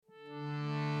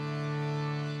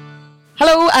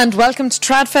Hello and welcome to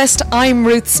Tradfest. I'm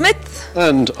Ruth Smith.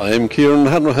 And I'm Kieran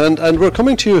Hanrahan, and we're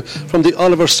coming to you from the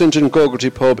Oliver St. John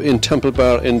Gogarty pub in Temple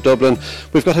Bar in Dublin.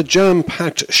 We've got a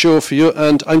jam-packed show for you,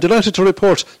 and I'm delighted to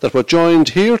report that we're joined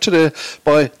here today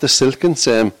by the Silken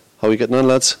Same. How are you getting on,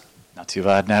 lads? Not too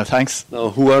bad now, thanks. Now,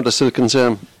 who are the Silken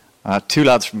Same? Two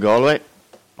lads from Galway,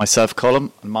 myself,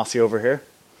 Colm, and Mossy over here.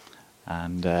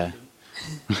 And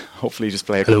hopefully just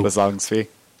play a couple of songs for you.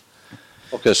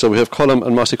 Okay, so we have Colm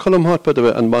and Mossy. Colm what, by the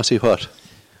way, and Mossy what?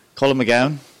 Colm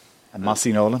McGowan and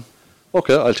Mossy Nolan.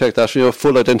 Okay, I'll take that for you.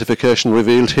 Full identification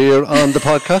revealed here on the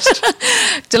podcast.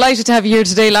 Delighted to have you here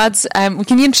today, lads.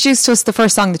 Can you introduce to us the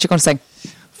first song that you're going to sing?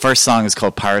 First song is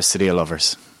called Paris City of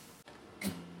Lovers. Do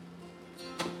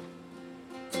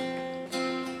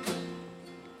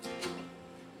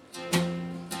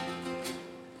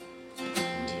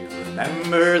you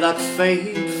remember that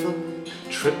fateful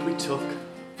trip we took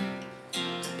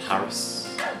to Paris,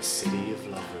 the city of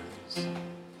lovers?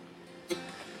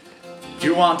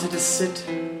 You wanted to sit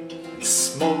and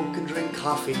smoke and drink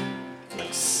coffee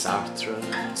like Sartre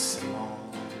and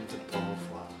Simone de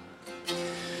Beauvoir.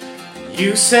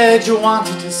 You said you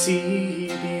wanted to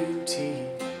see beauty,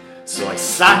 so I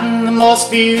sang the most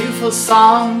beautiful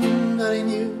song that I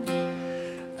knew,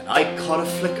 and I caught a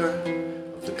flicker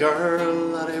of the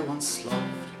girl that I once loved,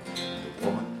 and the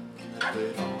woman that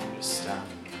would understand.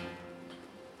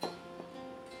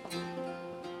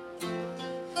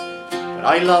 But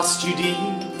I lost you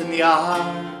deep in the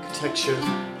architecture of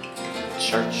the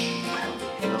church of the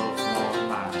Hill of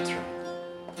Montmartre.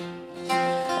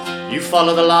 You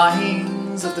follow the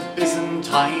lines of the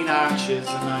Byzantine arches,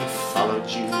 and I followed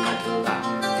you like a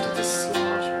lamb to the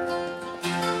slaughter.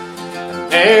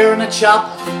 And there in a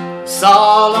chapel of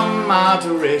solemn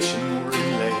adoration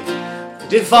relay the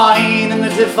divine and the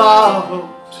devout.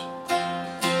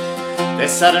 They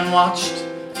sat and watched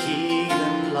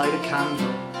heathen light a candle.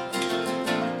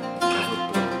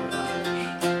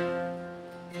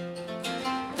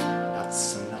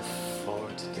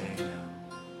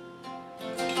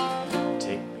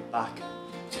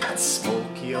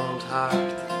 Smoky old heart,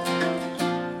 the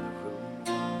room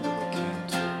that we came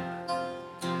to,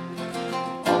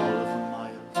 all of a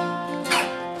mile,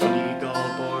 Donegal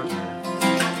border,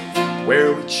 where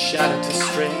we chatted to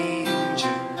strangers,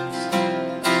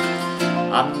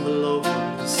 and the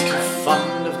locals too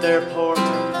fond of their porter.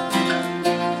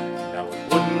 Now it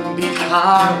wouldn't be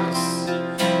Paris,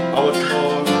 oh what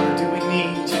more do we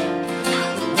need?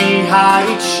 We had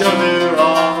each other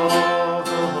all.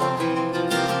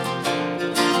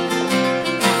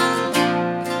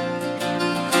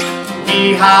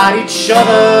 We had each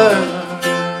other.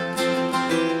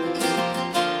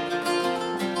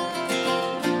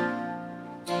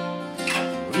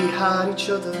 We had each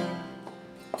other.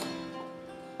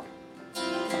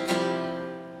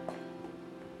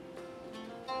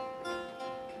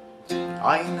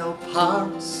 I know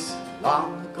Paris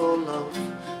long ago, love,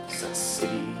 was that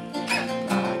city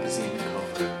magazine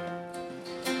cover.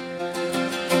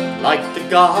 Like the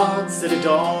gods that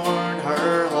adorn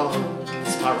her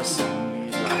halls, Paris only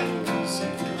allows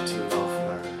you to love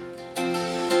her.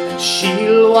 And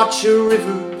she'll watch a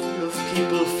river of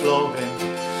people flowing,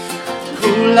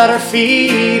 cool at her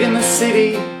feet in the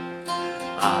city.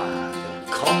 Ah,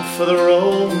 they'll come for the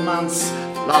romance,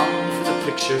 long for the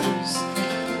pictures,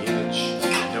 the image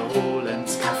no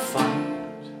lens can find.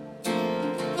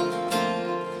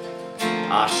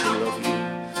 Ah, she'll love you,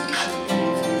 she'll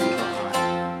leave you behind.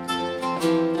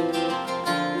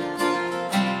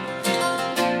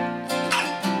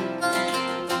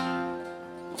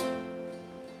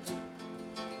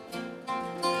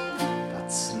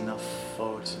 That's enough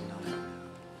for tonight.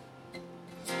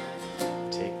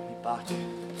 Take me back,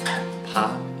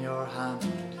 palm your hand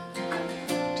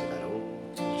to that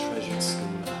old treasured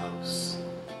schoolhouse,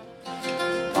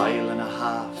 mile and a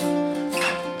half,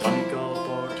 Donegal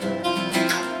border,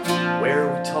 where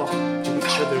we talked to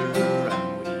each other and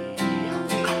we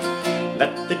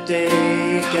let the day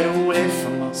get away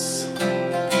from us.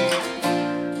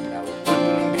 Now it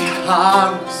wouldn't be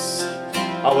Paris,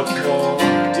 oh what more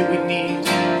do we need?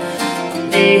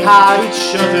 We had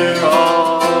each other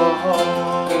all.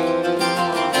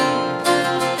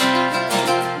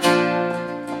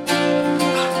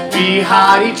 We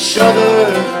had each other.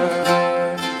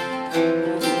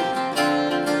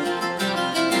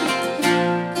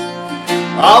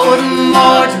 Oh, what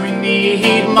more do we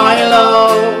need, my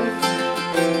love?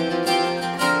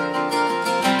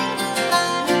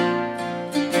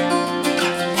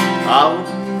 Oh,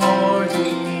 what more do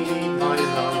we need, my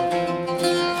love?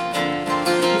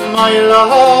 My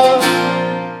love.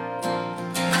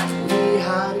 We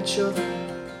had each other.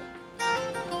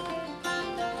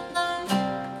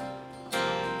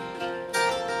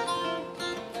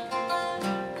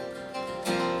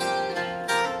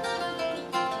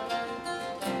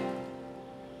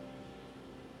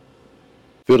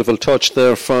 Beautiful touch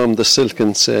there from the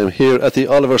Silken Same here at the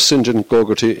Oliver St. John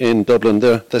Gogarty in Dublin.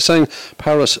 They sang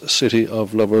Paris, City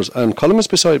of Lovers, and Colm is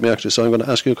beside me actually, so I'm going to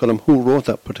ask you, Colm, who wrote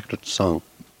that particular song?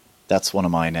 That's one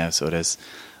of mine now, so it is.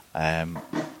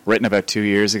 Written about 2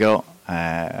 years ago.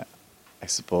 I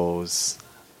suppose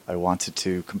I wanted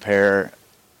to compare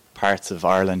parts of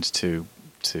Ireland to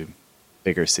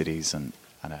bigger cities, and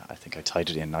I think I tied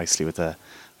it in nicely with a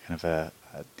kind of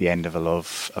the end of a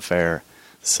love affair.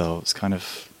 So it's kind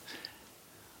of,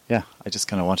 yeah, I just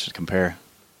kind of wanted to compare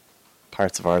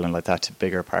parts of Ireland like that to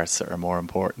bigger parts that are more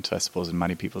important, I suppose, in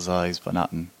many people's eyes, but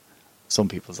not in some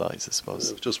people's eyes, I suppose.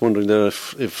 I was just wondering there,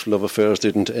 if love affairs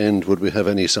didn't end, would we have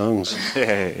any songs?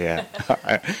 Yeah.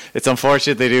 It's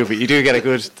unfortunate they do, but you do get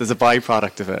there's a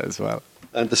byproduct of it as well.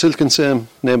 And the Silken Same,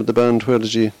 name of the band, where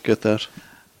did you get that?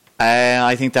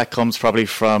 I think that comes probably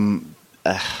from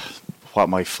what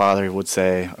my father would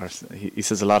say, or he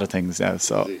says a lot of things now,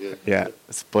 so yeah.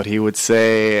 But he would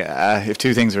say, if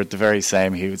two things were the very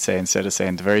same, he would say, instead of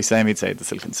saying the very same, he'd say the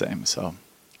Silken Same. So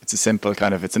it's a simple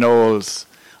kind of, it's an old,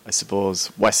 I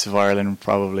suppose, West of Ireland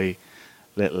probably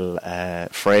little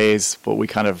phrase, but we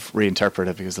kind of reinterpret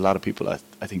it because a lot of people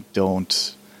I think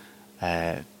don't,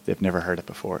 they've never heard it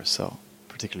before, so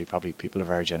particularly probably people of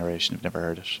our generation have never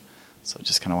heard it. So I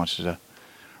just kind of wanted to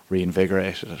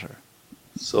reinvigorate it.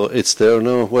 So it's there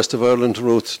now, West of Ireland,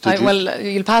 Ruth. Well,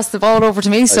 you'll pass the ball over to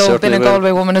me, so being a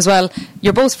Galway woman as well.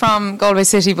 You're both from Galway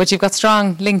City, but you've got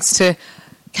strong links to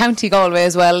County Galway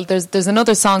as well. There's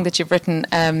another song that you've written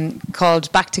called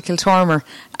Back to Kiltormer,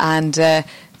 and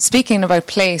speaking about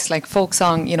place, like folk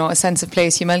song, you know, a sense of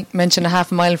place, you mentioned a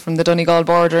half a mile from the Donegal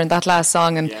border in that last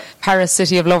song, and Paris,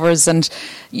 City of Lovers, and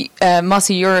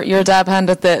Mossy, your dab hand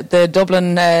at the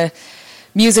Dublin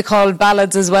music hall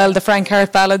ballads as well, the Frank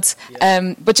Hart ballads.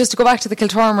 But just to go back to the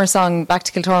Kiltormer song, Back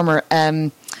to Kiltormer,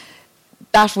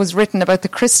 that was written about the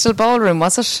Crystal Ballroom,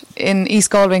 was it, in East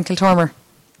Galway and Kiltormer?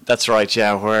 That's right,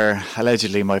 yeah, where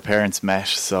allegedly my parents met.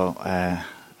 So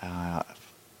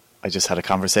I just had a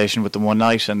conversation with them one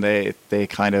night, and they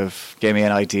kind of gave me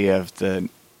an idea of the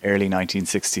early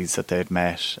 1960s that they'd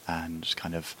met, and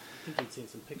kind of, I think I'd seen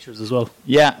some pictures as well.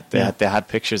 Yeah, they had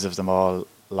pictures of them all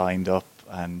lined up,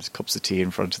 and cups of tea in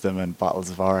front of them, and bottles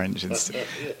of orange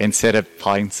instead of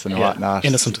pints and whatnot.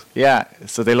 Innocent. Yeah,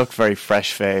 so they looked very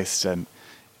fresh-faced, and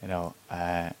you know,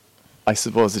 I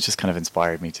suppose it just kind of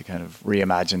inspired me to kind of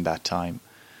reimagine that time,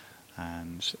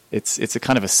 and it's a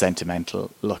kind of a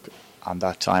sentimental look on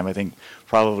that time. I think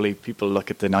probably people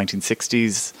look at the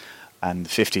 1960s and the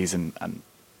 50s and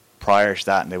prior to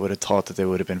that, and they would have thought that they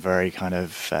would have been very kind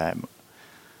of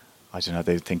I don't know,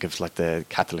 they think of like the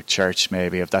Catholic Church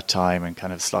maybe of that time, and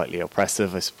kind of slightly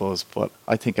oppressive, I suppose. But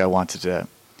I think I wanted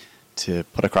to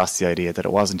put across the idea that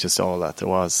it wasn't just all that. There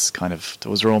was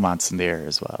romance in the air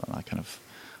as well, and I kind of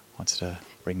wanted to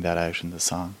bring that out in the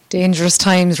song. Dangerous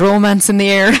times, romance in the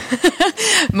air.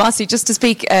 Mossy, just to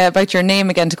speak about your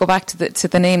name again, to go back to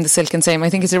the name, the Silken Same, I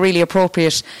think it's a really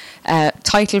appropriate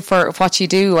title for what you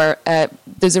do, or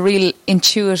there's a real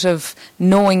intuitive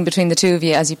knowing between the two of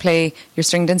you as you play your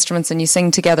stringed instruments and you sing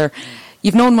together.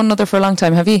 You've known one another for a long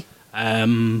time, have you?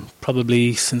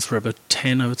 Probably since we're about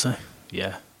 10, I would say.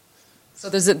 Yeah. So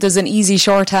there's an easy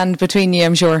shorthand between you,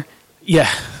 I'm sure.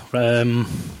 Yeah.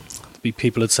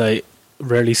 People would say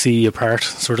rarely see you apart,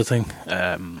 sort of thing.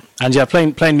 And yeah,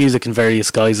 playing music in various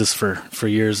guises for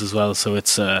years as well. So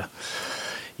it's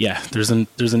there's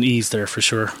an ease there for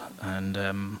sure.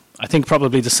 And I think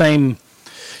probably the same,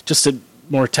 just a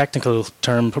more technical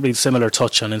term, probably similar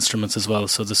touch on instruments as well.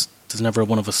 So there's never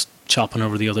one of us chopping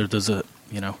over the other. There's a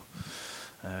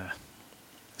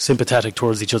sympathetic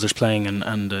towards each other's playing,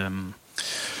 and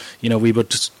we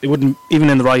would it wouldn't, even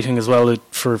in the writing as well,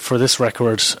 for this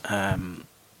record,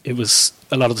 it was,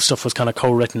 a lot of the stuff was kind of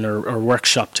co-written or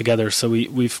workshopped together. So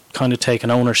we've kind of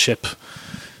taken ownership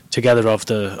together of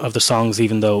the songs,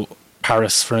 even though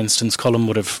Paris, for instance, Colm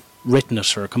would have written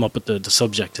it or come up with the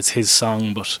subject. It's his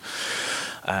song, but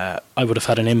I would have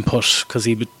had an input because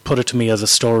he would put it to me as a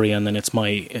story, and then it's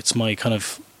my kind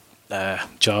of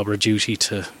job or duty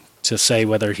to say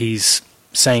whether he's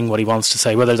saying what he wants to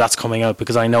say, whether that's coming out,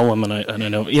 because I know him and I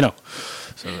know,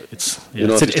 So it's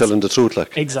he's telling the truth,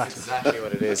 like. Exactly. That's exactly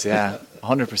what it is. Yeah,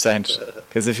 100%.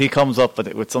 Because if he comes up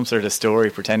with some sort of story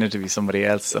pretending to be somebody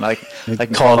else, then I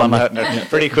can call him out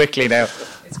pretty quickly now.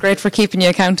 It's great for keeping you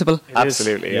accountable.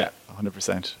 Absolutely, yeah.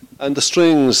 100%. And the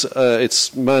strings,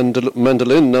 it's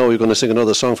mandolin now. You're going to sing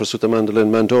another song for us with the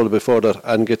mandolin, mandola before that,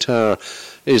 and guitar.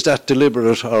 Is that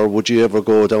deliberate, or would you ever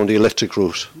go down the electric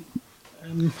route?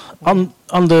 On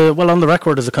the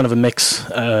record is a kind of a mix.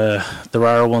 There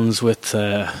are ones with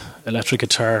electric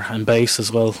guitar and bass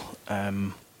as well.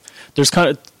 There's kind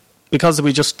of, because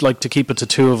we just like to keep it to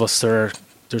two of us,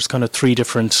 there's kind of 3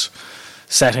 different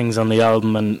settings on the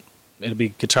album, and it'll be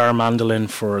guitar, mandolin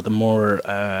for the more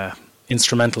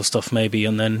instrumental stuff maybe,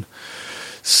 and then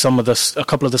a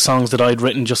couple of the songs that I'd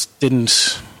written just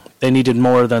they needed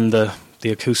more than the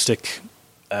acoustic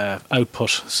output,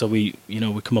 so we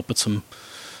come up with some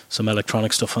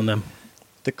electronic stuff on them.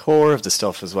 The core of the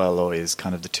stuff as well, though, is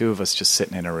kind of the two of us just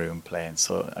sitting in a room playing.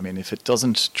 So, I mean, if it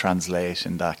doesn't translate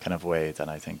in that kind of way, then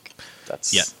I think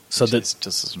so it just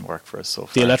doesn't work for us so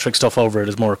far. The electric stuff over it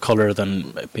is more colour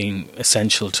than being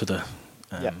essential to the...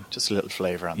 just a little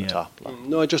flavour on the top.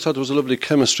 No, I just thought there was a lovely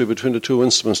chemistry between the two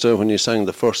instruments there when you sang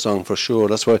the first song, for sure.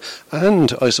 That's why.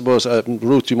 And I suppose,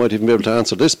 Ruth, you might even be able to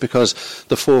answer this, because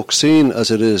the folk scene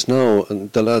as it is now,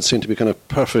 and the lads seem to be kind of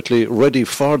perfectly ready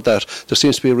for that. There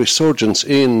seems to be a resurgence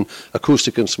in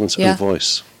acoustic instruments and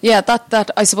voice. Yeah,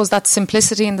 that I suppose that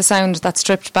simplicity in the sound, that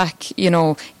stripped back,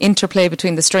 interplay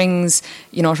between the strings,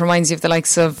 it reminds you of the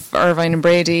likes of Irvine and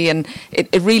Brady, and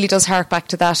it really does hark back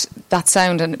to that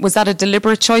sound. And was that a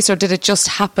deliberate choice, or did it just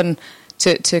happen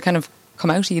to kind of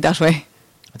come out of you that way?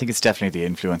 I think it's definitely the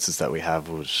influences that we have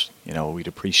we'd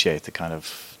appreciate the kind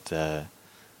of the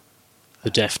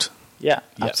deft. Yeah,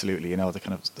 absolutely. The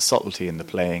kind of the subtlety in the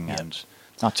playing, and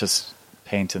it's not just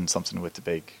painting something with the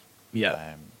big...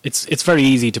 It's very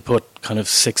easy to put kind of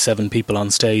 6-7 people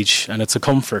on stage, and it's a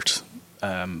comfort. But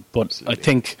absolutely. I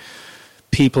think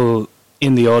people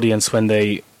in the audience, when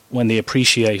they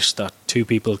appreciate that 2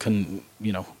 people can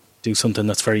do something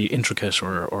that's very intricate,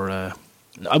 or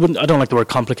I don't like the word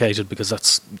complicated, because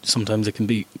that's sometimes it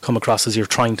can come across as you're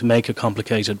trying to make it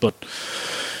complicated. But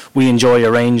we enjoy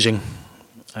arranging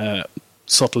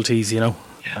subtleties,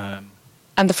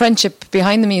 And the friendship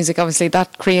behind the music, obviously,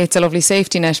 that creates a lovely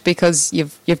safety net, because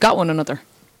you've got one another.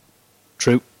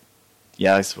 True.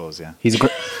 Yeah, I suppose, yeah.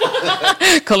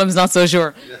 Cullum's not so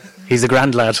sure. He's a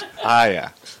grand lad. Yeah.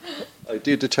 I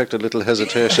did detect a little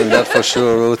hesitation, that for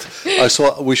sure, Ruth. I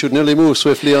saw we should nearly move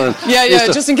swiftly on. Yeah,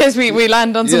 just in case we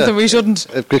land on something we shouldn't.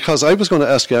 Because I was going to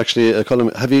ask you, actually,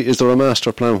 Colm, is there a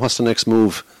master plan? What's the next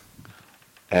move?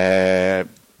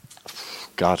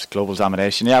 Global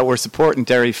domination. Yeah, we're supporting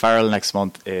Derry Farrell next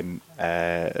month in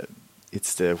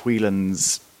it's the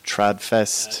Whelan's Trad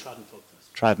Fest.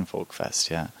 Trad and Folk Fest,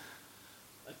 yeah.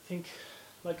 I think,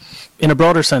 in a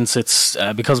broader sense, it's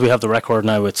because we have the record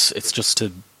now. It's just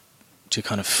to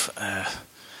kind of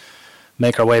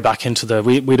make our way back into the...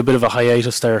 We had a bit of a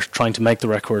hiatus there trying to make the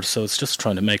record, so it's just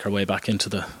trying to make our way back into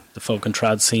the folk and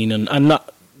trad scene, and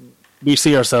not, we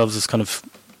see ourselves as kind of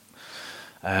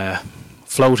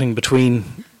floating between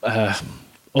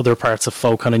other parts of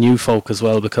folk and a new folk as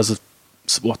well, because of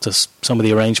what some of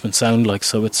the arrangements sound like.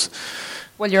 So it's...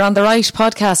 Well, you're on the right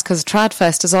podcast, because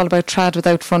Tradfest is all about trad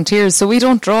without frontiers. So we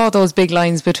don't draw those big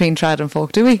lines between trad and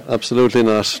folk, do we? Absolutely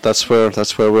not. That's where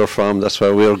we're from. That's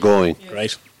where we're going. Yeah.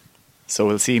 Right. So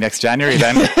we'll see you next January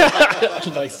then.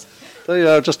 Nice. There you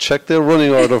are. Just check their running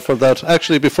order for that.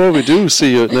 Actually, before we do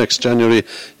see you next January,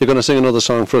 you're going to sing another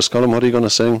song for us, Colm. What are you going to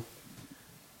sing?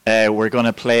 We're going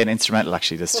to play an instrumental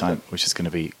actually this time, which is going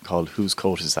to be called "Whose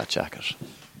Coat Is That Jacket?"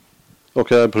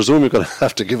 Okay, I presume you're going to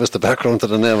have to give us the background to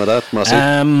the name of that, Mossy.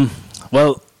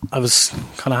 Well, I was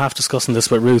kind of half discussing this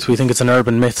with Ruth. We think it's an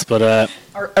urban myth, but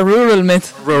or a rural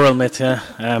myth. Rural myth, yeah.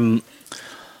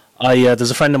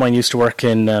 There's a friend of mine used to work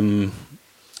in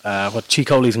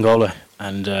Cheekolis in Galway,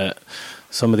 and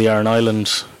some of the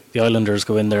Islanders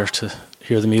go in there to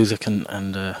hear the music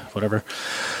and whatever.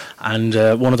 And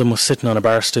one of them was sitting on a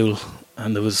bar stool,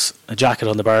 and there was a jacket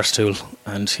on the bar stool,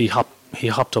 and he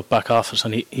hopped up back off it,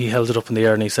 and he held it up in the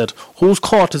air, and he said, "Whose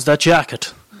coat is that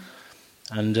jacket?"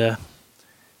 And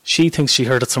she thinks she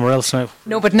heard it somewhere else now.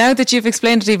 No, but now that you've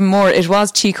explained it even more, it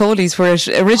was Cheekolis where it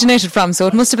originated from, so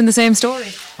it must have been the same story.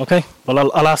 Okay,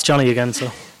 well, I'll ask Johnny again,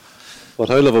 so... What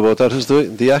I love about that is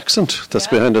the accent that's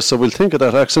behind us. So we'll think of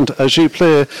that accent as you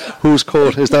play "Whose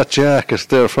Coat Is That Jacket"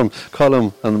 there from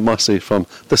Colm and Mossy from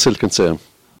the Silk and Same.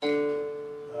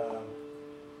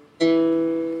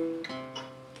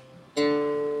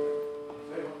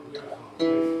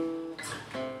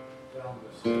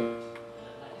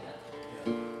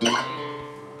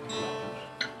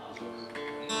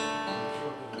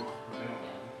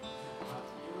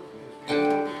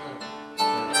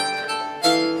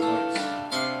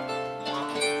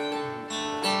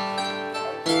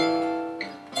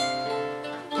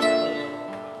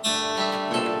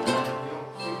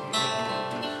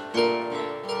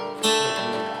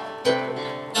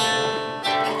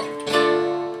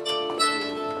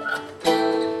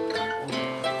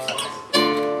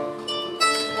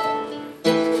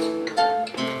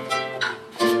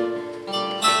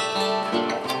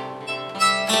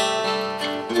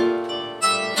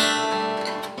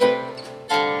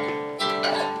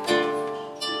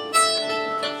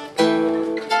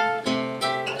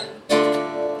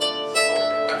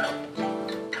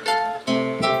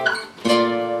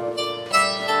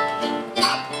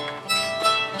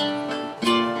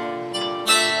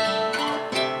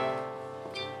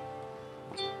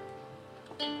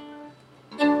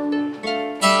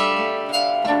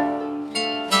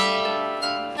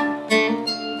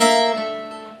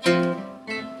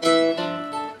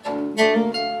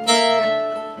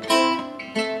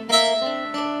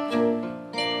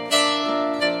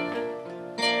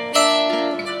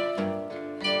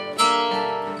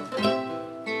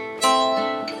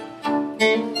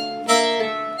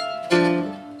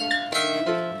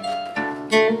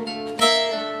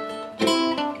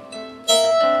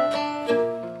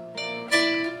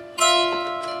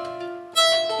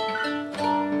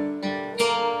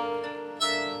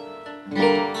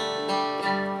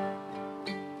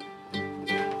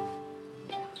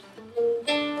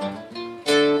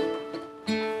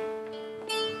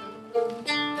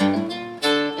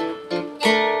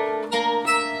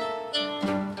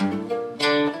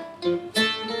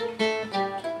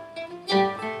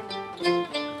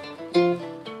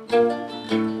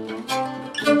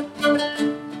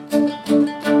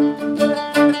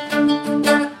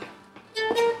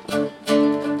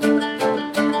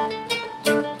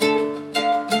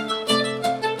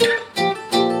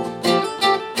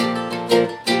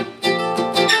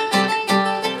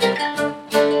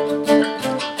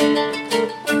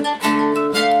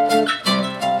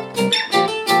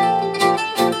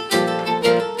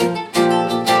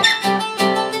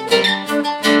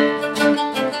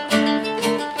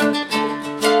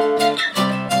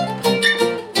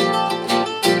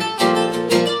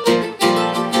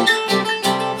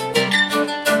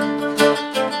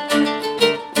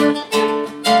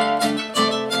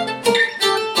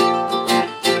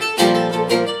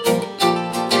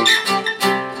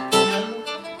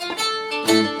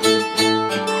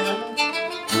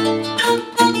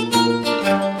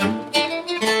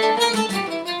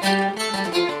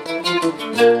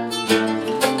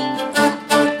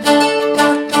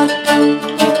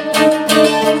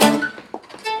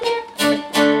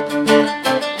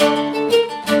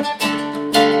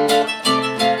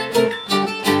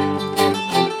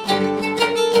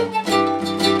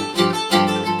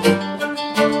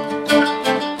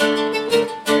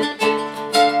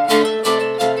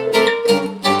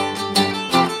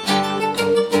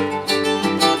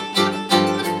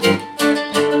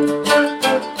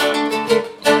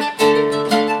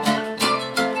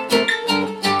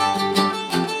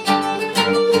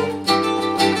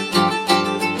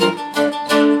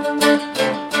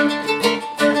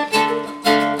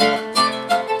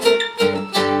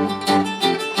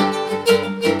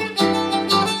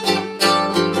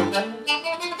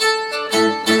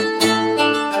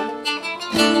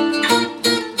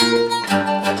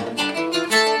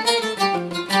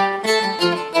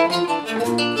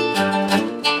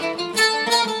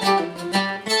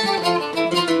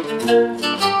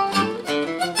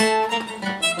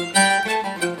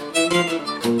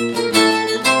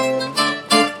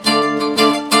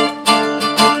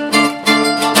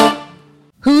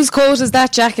 Whose coat is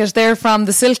that jacket? They're from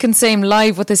the Silk and Same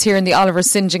live with us here in the Oliver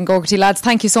St. John Gogarty. Lads,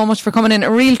 thank you so much for coming in. A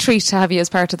real treat to have you as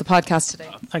part of the podcast today.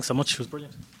 Thanks so much. It was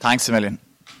brilliant. Thanks a million.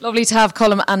 Lovely to have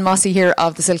Colm and Mossy here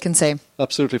of the Silk and Same.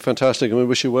 Absolutely fantastic, and we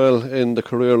wish you well in the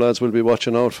career, lads. We'll be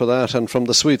watching out for that. And from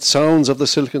the sweet sounds of the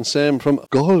Silk and Same from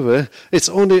Galway, it's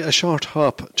only a short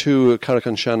hop to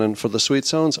Carrick-on-Shannon for the sweet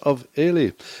sounds of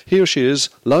Ailey. Here she is,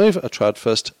 live at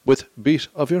Tradfest with Beat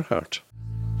of Your Heart.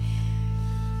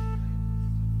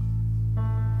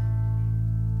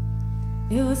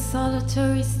 It was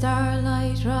solitary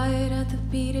starlight right at the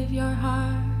beat of your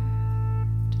heart.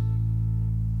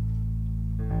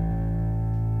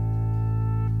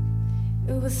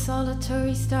 It was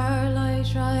solitary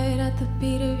starlight right at the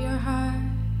beat of your heart.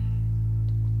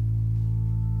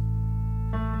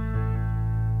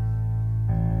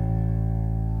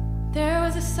 There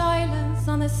was a silence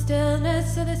on the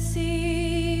stillness of the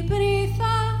sea beneath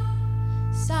a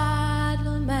sad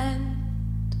lament.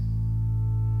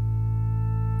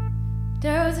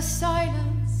 There was a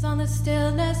silence on the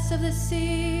stillness of the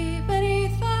sea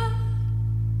beneath a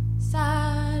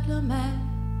sad lament.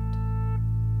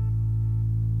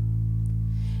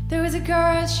 There was a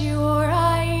girl, she wore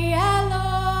a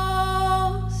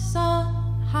yellow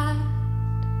sun hat,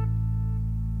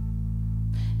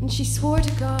 and she swore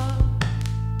to God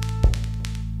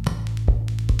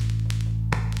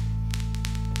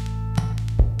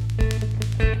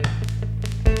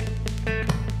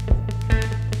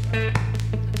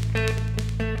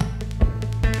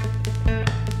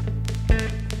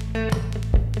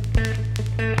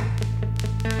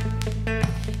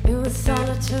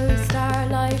solitary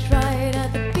starlight right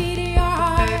at the beat of your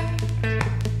heart.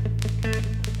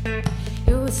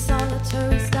 It was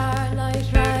solitary starlight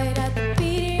right at the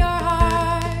beat of your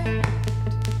heart.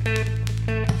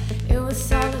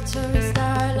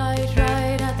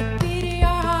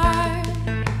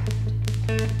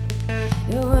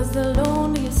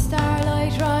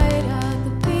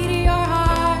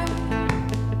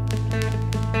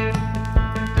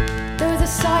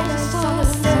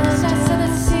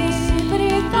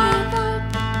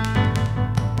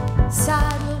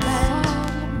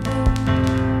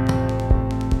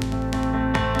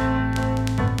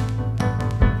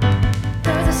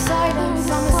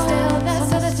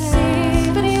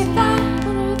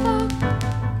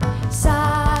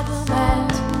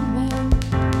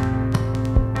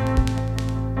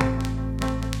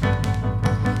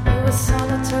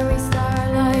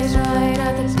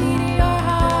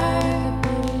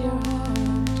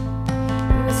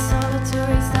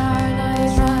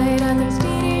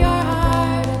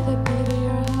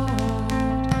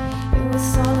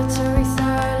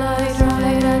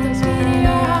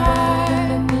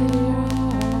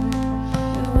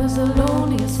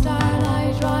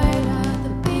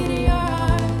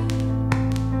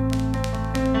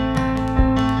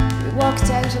 walked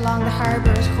out along the harbour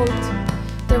at Holt.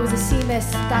 There was a sea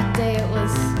mist that day, it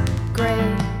was grey.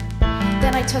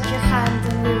 Then I took your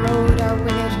hand and we rode our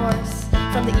winged horse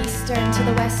from the eastern to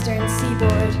the western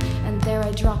seaboard, and there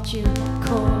I dropped you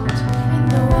cold in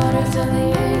the waters of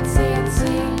the 18th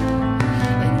sea,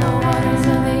 in the waters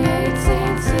of the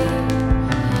 18th sea,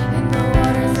 in the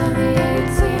waters of the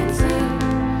 18th sea,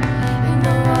 in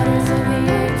the waters of the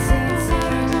 18th sea,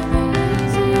 in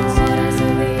the waters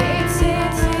of the 18th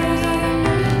sea,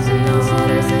 in the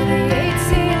waters of the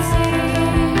 18th sea,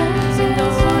 in the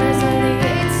waters of the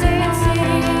 18th sea,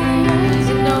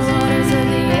 in the waters of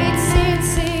the 18th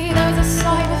sea. There was a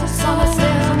silence on the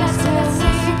stillness of the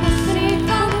sea beneath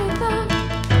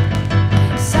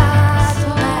the sad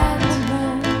land.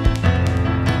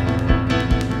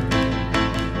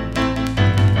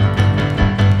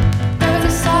 There was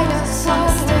a silence on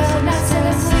the stillness of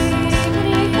the sea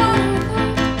beneath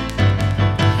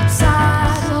the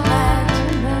sad land.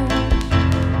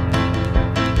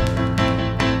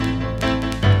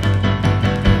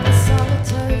 A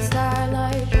solitary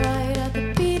starlight right at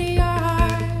the beat of your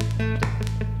heart.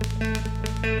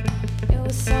 It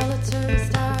was solitary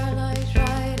starlight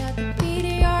right at the beat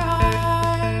of your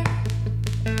heart.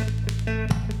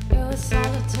 It was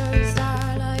solitary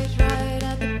starlight right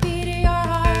at the beat of your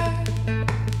heart.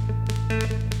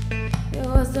 It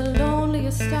was the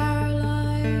loneliest starlight.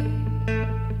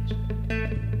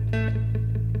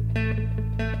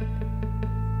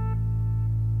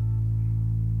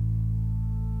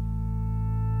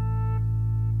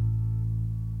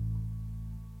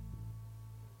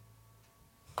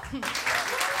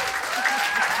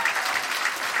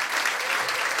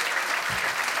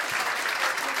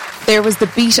 There was The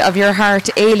Beat of Your Heart,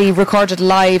 Ailey, recorded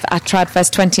live at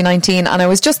Tradfest 2019. And I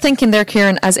was just thinking there,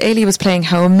 Kieran, as Ailey was playing,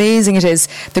 how amazing it is.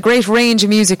 The great range of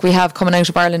music we have coming out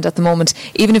of Ireland at the moment.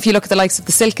 Even if you look at the likes of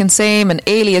the Silk and Same and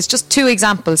Ailey, as just two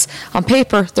examples. On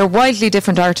paper, they're wildly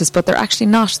different artists, but they're actually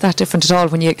not that different at all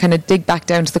when you kind of dig back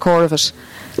down to the core of it.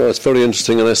 No, it's very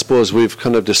interesting, and I suppose we've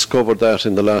kind of discovered that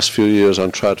in the last few years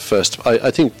on Tradfest.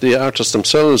 I think the artists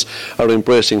themselves are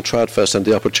embracing Tradfest and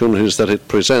the opportunities that it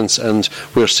presents, and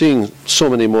we're seeing so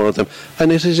many more of them.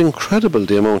 And it is incredible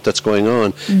the amount that's going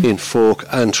on in folk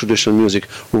and traditional music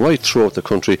right throughout the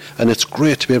country, and it's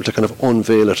great to be able to kind of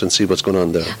unveil it and see what's going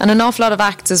on there. And an awful lot of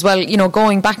acts as well, you know,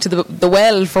 going back to the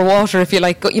well for water, if you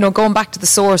like, you know, going back to the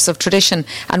source of tradition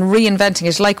and reinventing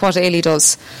it, like what Ailey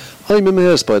does. I'm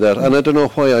amazed by that, and I don't know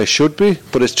why I should be,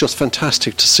 but it's just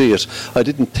fantastic to see it. I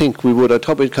didn't think we would. I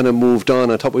thought we'd kind of moved on.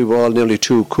 I thought we were all nearly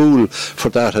too cool for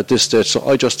that at this stage. So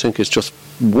I just think it's just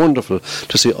wonderful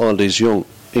to see all these young,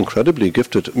 incredibly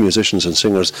gifted musicians and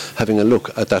singers having a look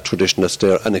at that tradition that's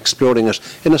there and exploring it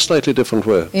in a slightly different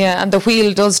way. Yeah, and the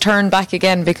wheel does turn back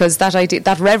again, because that idea,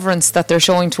 that reverence that they're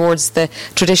showing towards the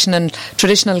traditional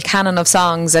canon of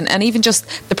songs, and even just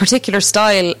the particular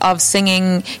style of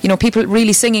singing, you know, people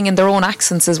really singing in their own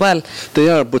accents as well. They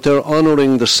are, but they're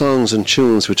honouring the songs and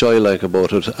tunes, which I like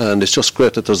about it, and it's just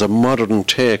great that there's a modern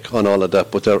take on all of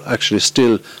that, but they're actually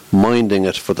still minding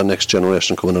it for the next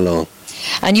generation coming along.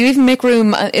 And you even make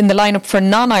room in the lineup for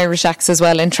non-Irish acts as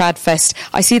well in Tradfest.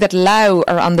 I see that Lau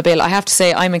are on the bill. I have to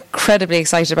say, I'm incredibly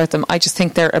excited about them. I just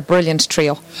think they're a brilliant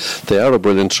trio. They are a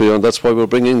brilliant trio, and that's why we're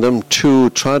bringing them to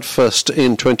Tradfest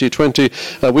in 2020.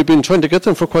 We've been trying to get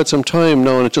them for quite some time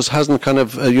now, and it just hasn't kind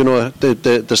of,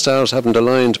 the stars haven't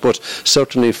aligned, but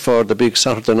certainly for the big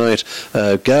Saturday night,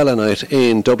 gala night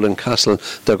in Dublin Castle,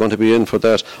 they're going to be in for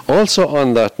that. Also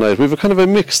on that night, we've a kind of a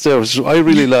mix there, which I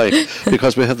really like,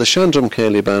 because we have the Shandrum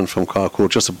Cayley band from Cork, who are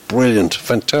just a brilliant,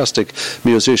 fantastic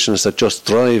musicians that just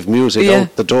drive music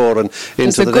out the door and into the next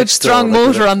door. There's a good strong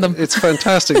motor on them. It's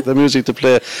fantastic, the music to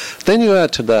play. Then you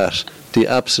add to that the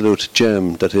absolute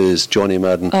gem that is Johnny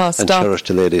Madden and Cherish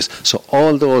the Ladies. So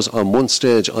all those on one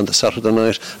stage on the Saturday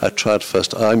night at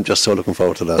Tradfest. I'm just so looking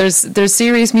forward to that. There's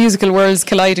serious musical worlds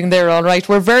colliding there, all right.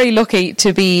 We're very lucky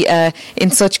to be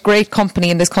in such great company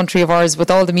in this country of ours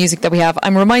with all the music that we have.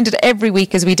 I'm reminded every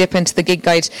week as we dip into the gig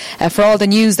guide for all the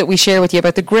news that we share with you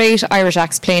about the great Irish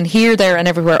acts playing here, there and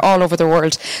everywhere all over the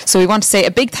world. So we want to say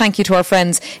a big thank you to our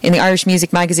friends in the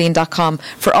irishmusicmagazine.com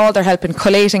for all their help in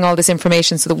collating all this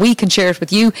information so that we can share it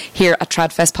with you here at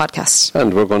Tradfest Podcast.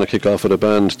 And we're going to kick off with a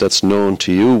band that's known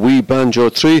to you, We Banjo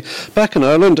 3, back in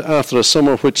Ireland after a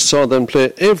summer which saw them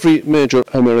play every major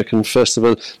American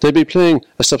festival. They'll be playing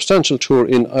a substantial tour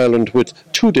in Ireland with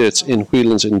 2 dates in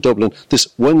Whelan's in Dublin this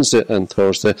Wednesday and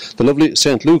Thursday, the lovely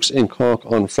St. Luke's in Cork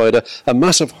on Friday, a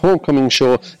massive homecoming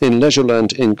show in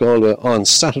Leisureland in Galway on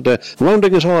Saturday,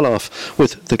 rounding it all off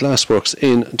with the Glassworks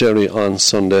in Derry on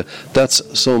Sunday.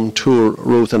 That's some tour,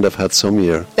 Ruth, and they've had some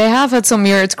year. They have have had some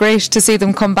year. It's great to see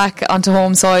them come back onto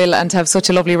home soil and have such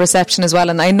a lovely reception as well.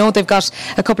 And I know they've got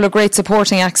a couple of great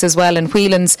supporting acts as well in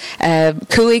Whelan's.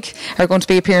 Cuig are going to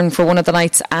be appearing for one of the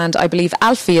nights, and I believe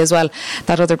Alfie as well,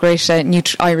 that other great new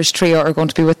Irish trio, are going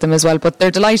to be with them as well. But they're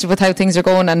delighted with how things are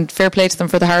going, and fair play to them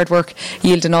for the hard work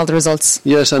yielding all the results.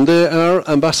 Yes, and they are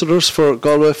ambassadors for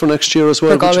Galway for next year as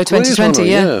well. For Galway 2020,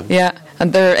 yeah.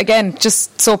 And they're, again,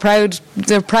 just so proud.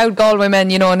 They're proud Galway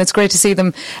men, and it's great to see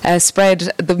them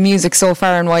spread the music so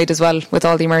far and wide as well with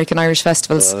all the American Irish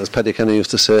festivals. As Paddy Kenny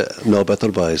used to say, no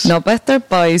better boys. No better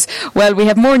boys. Well, we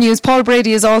have more news. Paul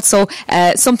Brady is also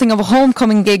something of a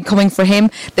homecoming gig coming for him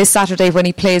this Saturday when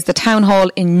he plays the Town Hall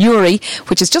in Newry,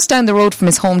 which is just down the road from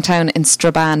his hometown in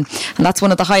Strabane. And that's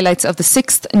one of the highlights of the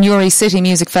 6th Newry City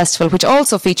Music Festival, which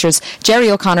also features Jerry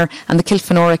O'Connor and the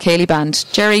Kilfenora Cayley Band.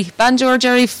 Jerry banjo or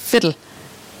Jerry fiddle?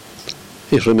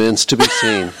 It remains to be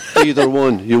seen. Either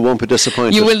one, you won't be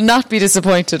disappointed. You will not be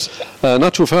disappointed.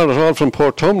 Not too far at all from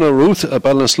Portumna, Ruth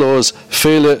Ballinslaw's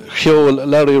Féile Cheol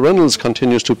Larry Reynolds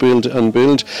continues to build and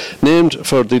build, named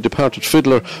for the departed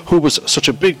fiddler who was such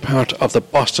a big part of the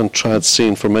Boston trad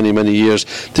scene for many, many years.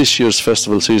 This year's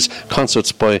festival sees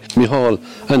concerts by Mihal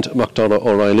and MacDonagh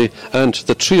O'Reilly and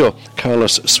the trio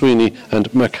Carlos Sweeney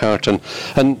and McCartan.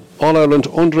 And All-Ireland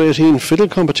Under-18 fiddle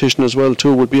competition as well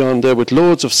too will be on there with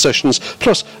loads of sessions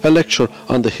plus a lecture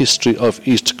on the history of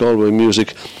East Galway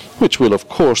music, which will of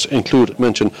course include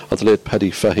mention of the late Paddy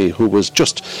Fahey, who was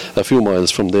just a few miles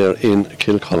from there in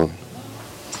Kilcullen.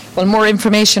 Well, more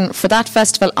information for that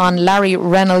festival on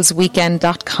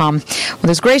LarryReynoldsWeekend.com. Well,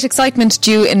 there's great excitement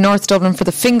due in North Dublin for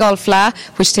the Fingal Fleadh,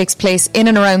 which takes place in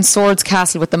and around Swords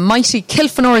Castle with the mighty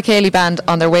Kilfenora Cayley Band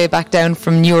on their way back down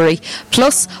from Newry.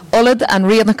 Plus, Ullad and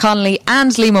Rianna Connolly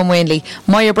and Liam Wainley,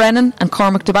 Maya Brennan and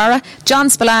Cormac DeBarra, John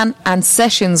Spillane and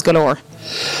sessions galore.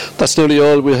 That's nearly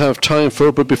all we have time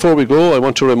for, but before we go, I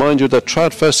want to remind you that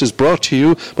Tradfest is brought to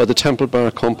you by the Temple Bar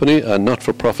Company, a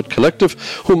not-for-profit collective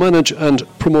who manage and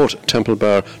promote Temple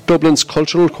Bar, Dublin's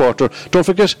cultural quarter. Don't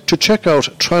forget to check out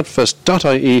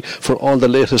tradfest.ie for all the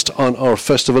latest on our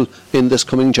festival in this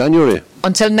coming January.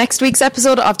 Until next week's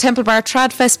episode of Temple Bar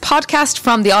Tradfest podcast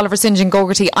from the Oliver St. John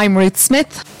Gogarty, I'm Ruth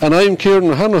Smith. And I'm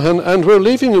Kieran Hanrahan, and we're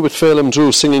leaving you with Phelim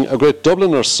Drew singing a great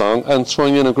Dubliner song and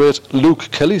throwing in a great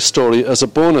Luke Kelly story as a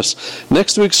bonus.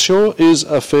 Next week's show is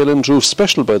a Phelim Drew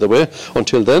special, by the way.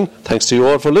 Until then, thanks to you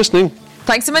all for listening.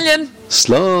 Thanks a million.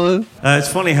 Slán.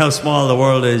 It's funny how small the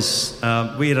world is.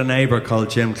 We had a neighbour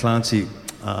called Jim Clancy.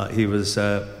 He was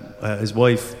his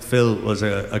wife Phil was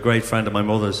a great friend of my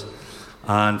mother's,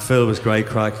 and Phil was great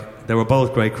crack. They were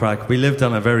both great crack. We lived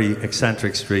on a very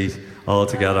eccentric street all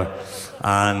together,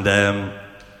 and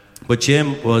but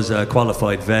Jim was a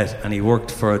qualified vet and he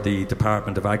worked for the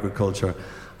Department of Agriculture.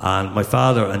 And my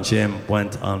father and Jim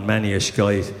went on many a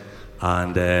skite,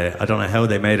 and I don't know how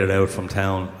they made it out from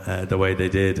town the way they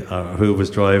did, or who was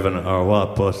driving or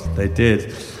what, but they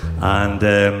did. And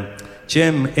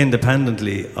Jim,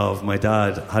 independently of my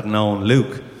dad, had known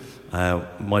Luke.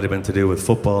 Might have been to do with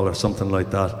football or something like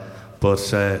that.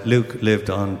 But Luke lived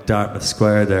on Dartmouth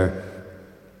Square there,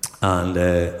 and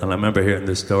I remember hearing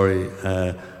this story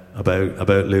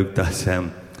about Luke,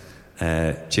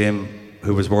 that Jim,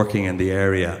 who was working in the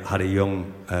area, had a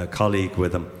young colleague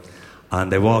with him,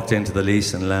 and they walked into the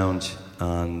Leeson Lounge,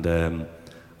 and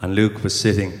Luke was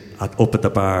sitting up at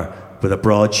the bar with a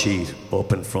broadsheet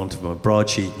up in front of him, a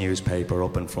broadsheet newspaper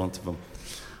up in front of him,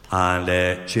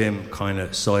 and Jim kind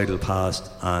of sidled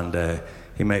past, and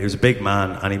he was a big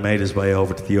man, and he made his way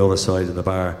over to the other side of the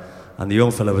bar, and the young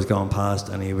fella was going past,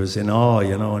 and he was in awe,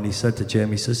 and he said to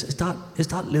Jim, he says, is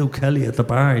that Luke Kelly at the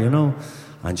bar,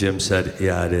 And Jim said,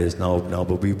 yeah, it is. No,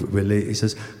 but we'll leave. He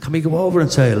says, can we go over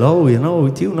and say hello, do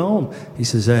you know him? He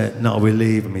says, no, we'll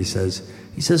leave him, he says,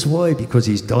 why? Because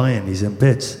he's dying, he's in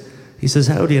bits. He says,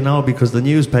 how do you know? Because the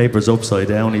newspaper's upside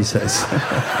down, he says.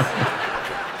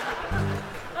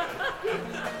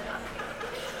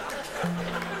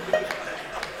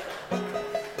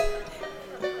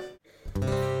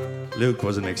 Luke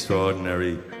was an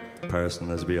extraordinary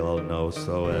person, as we all know,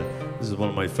 so this is one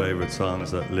of my favourite songs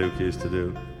that Luke used to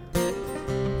do.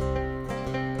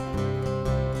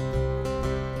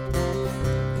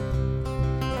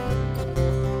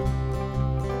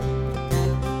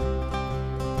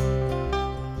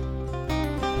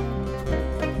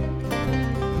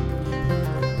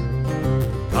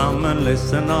 come and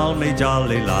listen, all me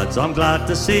jolly lads. I'm glad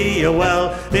to see you well.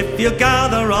 If you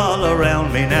gather all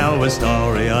around me now, a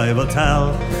story I will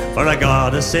tell. For I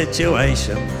got a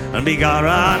situation, and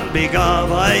begorra and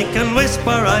begob, I can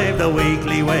whisper I've the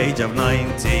weekly wage of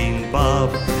 19 bob.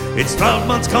 It's 12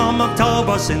 months come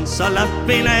October since I left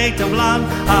me native land,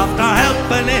 after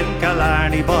helping in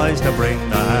Killarney boys to bring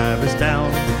the harvest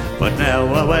down. But now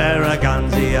I wear a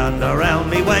ganzy and around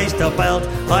me waist a belt,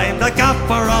 I'm the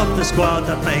gaffer of the squad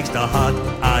that makes the hot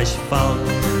asphalt.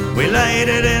 We laid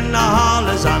it in the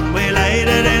hollers and we laid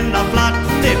it in the flat,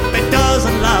 and if it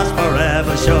doesn't last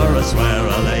forever, sure I swear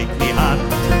I'll make me hat.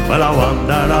 Well, I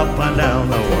wandered up and down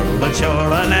the world, but sure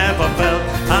I never felt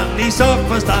any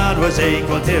surface that was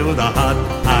equal to the hot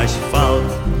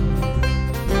asphalt.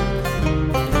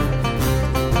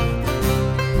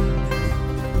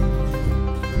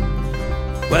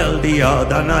 Well, the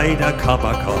other night a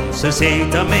copper comes, says he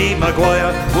to me,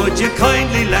 Maguire, would you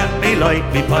kindly let me light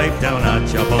me pipe down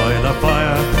at your boiler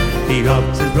fire? He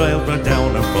ups his railroad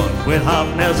down in front with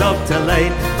hobnails up till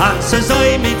late, and says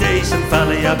I, me decent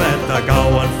fella, you better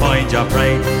go and find your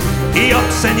prey. He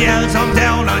ups and yells, I'm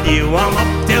down on you, I'm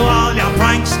up to all your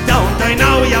pranks. Don't I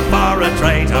know you for a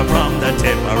traitor from the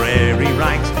Tipperary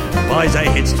ranks? Boys, I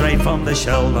hit straight from the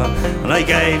shoulder, and I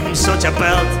gave him such a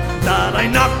belt that I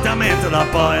knocked him into the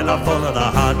boiler full of the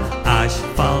hot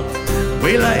asphalt.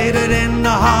 We laid it in the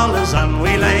hollers and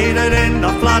we laid it in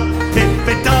the flat, if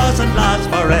it doesn't last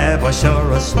forever,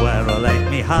 sure I swear I'll make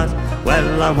me hat.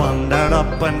 Well, I wandered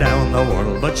up and down the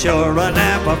world, but sure I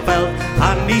never felt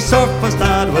any surface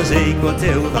that was equal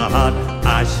to the hot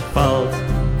asphalt.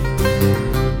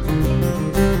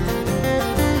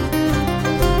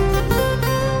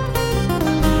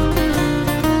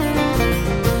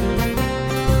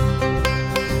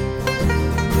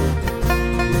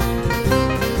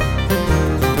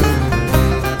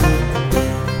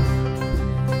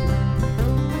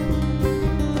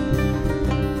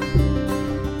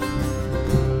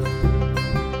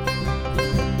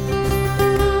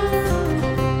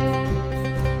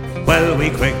 Well, we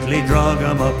quickly drug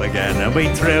him up again and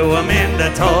we threw him in the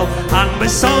tub, and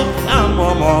with soap and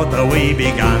warm water we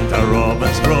began to rub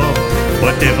and scrub.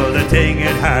 But devil the thing,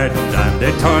 it hardened and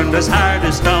it turned as hard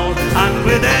as stone, and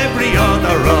with every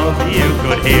other rub you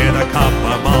could hear the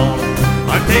copper moan.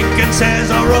 I'm thinking, says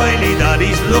O'Reilly, that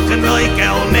he's looking like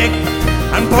old Nick,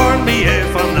 and pardon me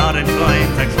if I'm not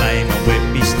inclined to claim a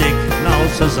whippy stick. No,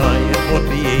 says I, it would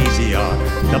be easier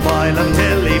to boil him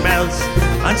till he melts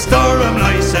and stir him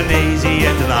nice and easy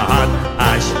into the hot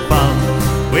asphalt.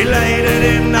 We laid it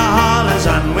in the hollers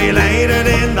and we laid it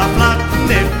in the flat, and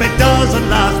if it doesn't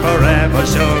last forever,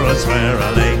 sure I swear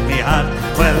I'll make me hat.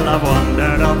 Well, I've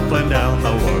wandered up and down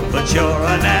the world, but sure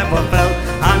I never felt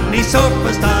any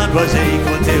surface that was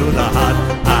equal to the hot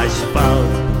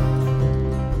asphalt.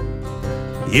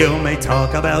 You may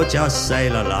talk about your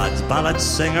sailor lads, ballad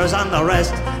singers and the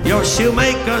rest, your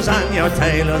shoemakers and your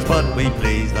tailors, but we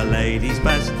please the ladies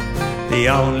best. The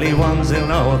only ones who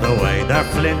know the way their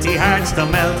flinty hearts to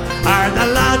melt are the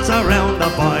lads around the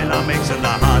boiler mixing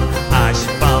the hot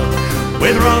asphalt.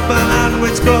 With rubbing and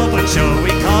with scrubbing, sure we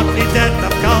caught me death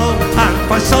of cold, and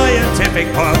for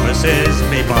scientific purposes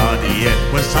me body it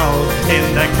was sold. In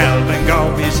the Kelvin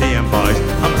Grove Museum, boys,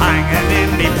 I'm hanging in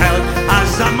me pelt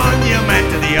as a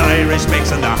monument to the Irish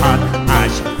mixing the hot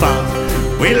asphalt.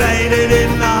 We laid it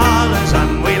in the hollers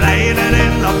and we laid it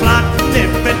in the flat, and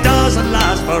if it doesn't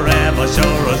last forever,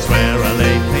 sure I swear I'll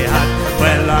make me hat.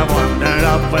 Well, I wandered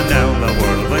up and down the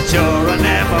world, but sure I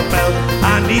never felt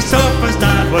any surface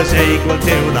that was equal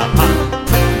to the hot